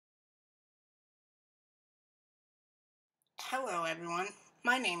Hello everyone,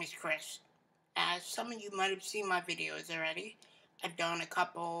 my name is Chris. As some of you might have seen my videos already, I've done a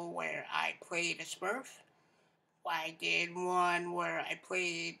couple where I played a Smurf. I did one where I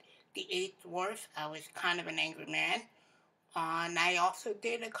played the 8th Dwarf. I was kind of an angry man. And I also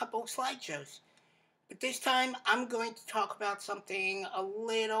did a couple slideshows. But this time I'm going to talk about something a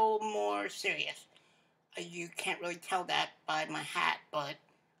little more serious. You can't really tell that by my hat, but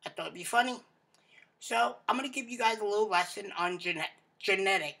I thought it'd be funny. So I'm going to give you guys a little lesson on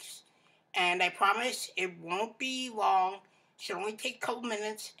genetics. And I promise it won't be long. It should only take a couple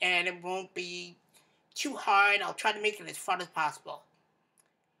minutes and it won't be too hard. I'll try to make it as fun as possible.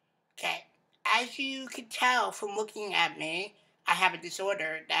 Okay, as you can tell from looking at me, I have a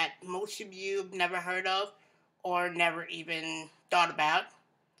disorder that most of you have never heard of or never even thought about.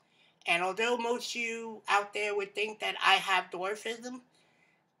 And although most of you out there would think that I have dwarfism,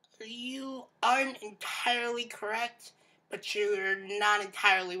 you aren't entirely correct, but you're not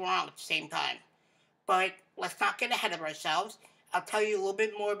entirely wrong at the same time. But let's not get ahead of ourselves. I'll tell you a little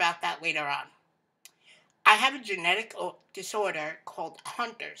bit more about that later on. I have a genetic disorder called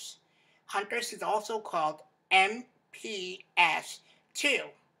Hunter's. Hunter's is also called MPS 2.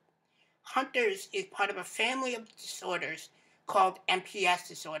 Hunter's is part of a family of disorders called MPS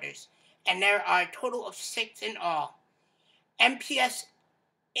disorders, and there are a total of 6 in all. MPS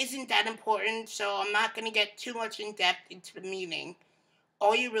isn't that important, so I'm not going to get too much in depth into the meaning.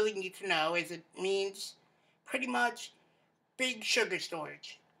 All you really need to know is it means pretty much big sugar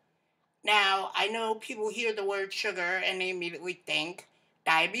storage. Now, I know people hear the word sugar and they immediately think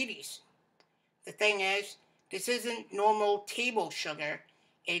diabetes. The thing is, this isn't normal table sugar.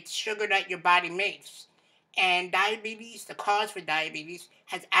 It's sugar that your body makes. And diabetes, the cause for diabetes,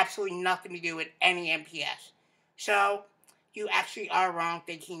 has absolutely nothing to do with any MPS. So, you actually are wrong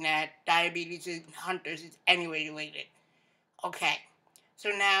thinking that diabetes in Hunter's is anyway related. Okay, so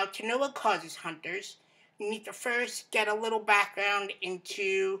now to know what causes Hunter's, you need to first get a little background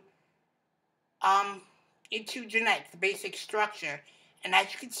into genetics, the basic structure. And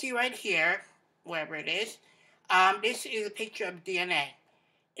as you can see right here, wherever it is, this is a picture of DNA.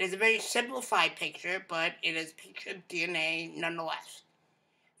 It is a very simplified picture, but it is a picture of DNA nonetheless.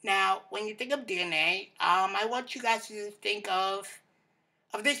 Now, when you think of DNA, I want you guys to think of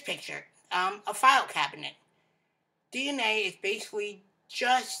this picture, a file cabinet. DNA is basically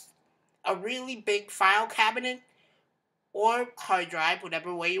just a really big file cabinet or hard drive,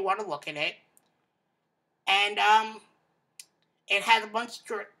 whatever way you want to look at it. And it has a bunch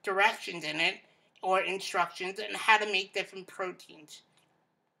of directions in it, or instructions, on how to make different proteins.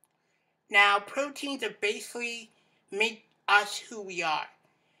 Now, proteins are basically make us who we are.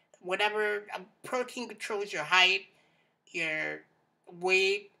 Whatever protein controls your height, your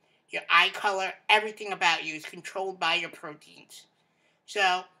weight, your eye color, everything about you is controlled by your proteins.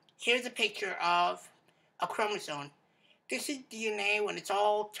 So here's a picture of a chromosome. This is DNA when it's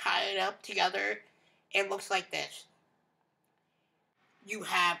all tied up together. It looks like this. You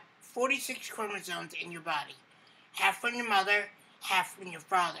have 46 chromosomes in your body, half from your mother, half from your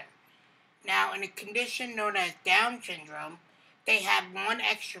father. Now, in a condition known as Down syndrome, they have one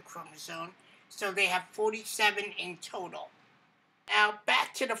extra chromosome, so they have 47 in total. Now,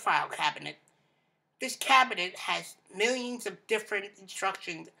 back to the file cabinet. This cabinet has millions of different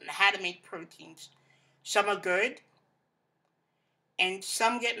instructions on how to make proteins. Some are good, and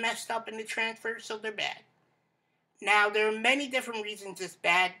some get messed up in the transfer, so they're bad. Now, there are many different reasons this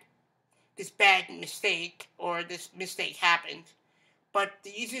bad mistake or this mistake happened, but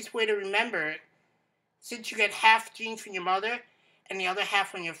the easiest way to remember it, since you get half genes from your mother and the other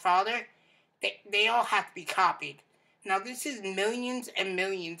half from your father, they all have to be copied. Now, this is millions and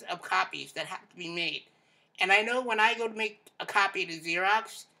millions of copies that have to be made. And I know when I go to make a copy to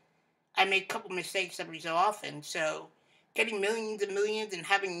Xerox, I make a couple mistakes every so often. So getting millions and millions and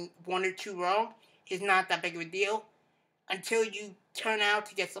having one or two wrong is not that big of a deal until you turn out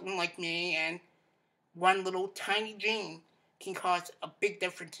to get something like me, and one little tiny gene can cause a big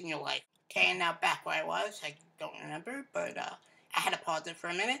difference in your life. Okay, and now back where I was. I don't remember, but I had to pause it for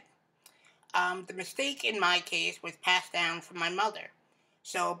a minute. The mistake in my case was passed down from my mother.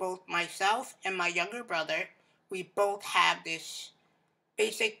 So both myself and my younger brother, we both have this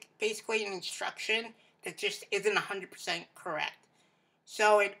basically an instruction that just isn't 100% correct.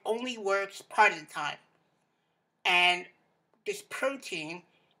 So it only works part of the time. And this protein,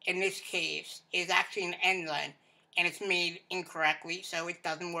 in this case, is actually an enzyme, and it's made incorrectly, so it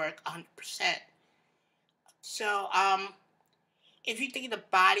doesn't work 100%. So, if you think of the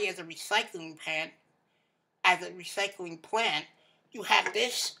body as a recycling plant, you have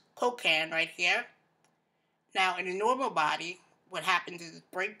this Coke can right here. Now, in a normal body, what happens is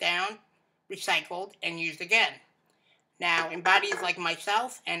it break down, recycled, and used again. Now, in bodies like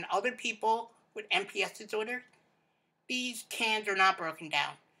myself and other people with MPS disorder, these cans are not broken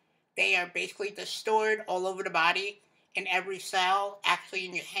down. They are basically just stored all over the body in every cell, actually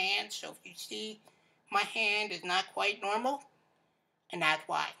in your hand. So if you see my hand is not quite normal, and that's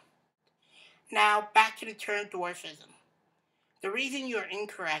why. Now, back to the term dwarfism. The reason you are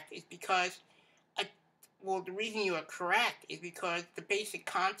incorrect is because, a, the reason you are correct is because the basic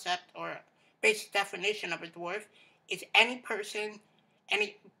concept or basic definition of a dwarf is any person,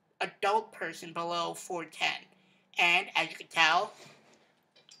 any adult person below 4'10". And as you can tell,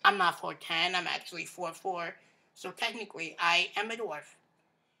 I'm not 4'10", I'm actually 4'4". So technically, I am a dwarf.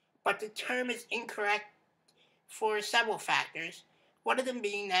 But the term is incorrect for several factors. One of them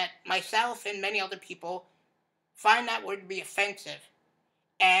being that myself and many other people find that word to be offensive.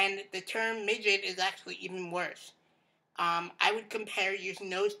 And the term midget is actually even worse. I would compare using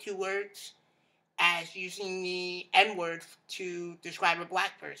those two words as using the N word to describe a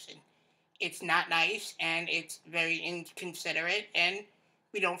black person. It's not nice and it's very inconsiderate, and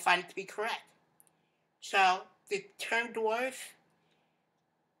we don't find it to be correct. So the term dwarf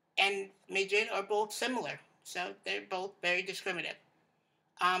and midget are both similar. So they're both very discriminative.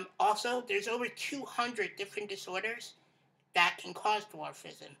 Also, there's over 200 different disorders that can cause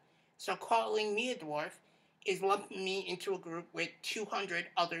dwarfism. So calling me a dwarf is lumping me into a group with 200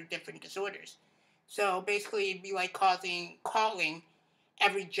 other different disorders. So basically, it'd be like calling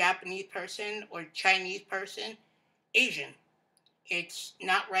every Japanese person or Chinese person Asian. It's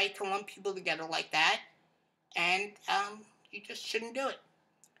not right to lump people together like that, and you just shouldn't do it.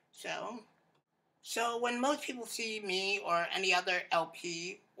 So, so when most people see me or any other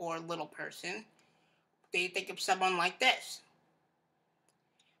LP or little person, they think of someone like this.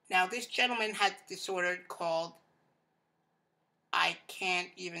 Now, this gentleman has a disorder called, I can't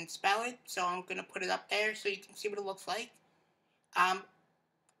even spell it, so I'm going to put it up there so you can see what it looks like. Um,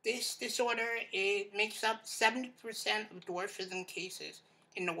 this disorder, it makes up 70% of dwarfism cases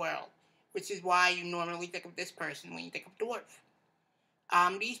in the world, which is why you normally think of this person when you think of dwarf.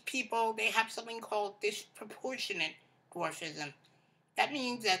 These people, they have something called disproportionate dwarfism. That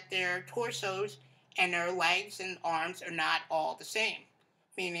means that their torsos and their legs and arms are not all the same,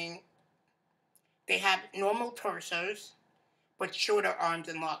 meaning they have normal torsos but shorter arms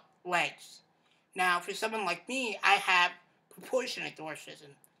and legs. Now, for someone like me, I have proportionate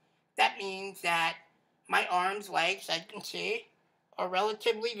dwarfism. That means that my arms, legs, as you can see, are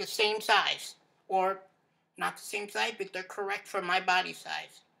relatively the same size, or not the same size, but they're correct for my body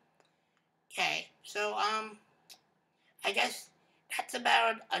size. Okay, so I guess that's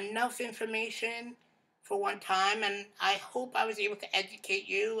about enough information for one time, and I hope I was able to educate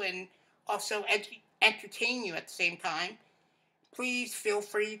you and also entertain you at the same time. Please feel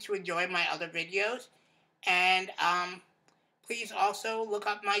free to enjoy my other videos, and please also look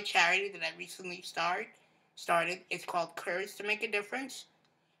up my charity that I recently started. It's called Courage to Make a Difference.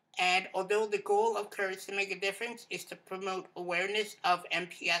 And although the goal of Courage to Make a Difference is to promote awareness of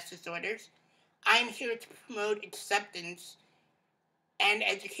MPS disorders, I'm here to promote acceptance and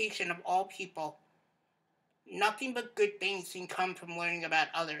education of all people. Nothing but good things can come from learning about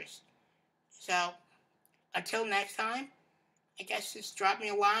others. So, until next time, I guess just drop me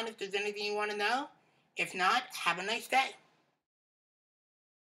a line if there's anything you want to know. If not, have a nice day.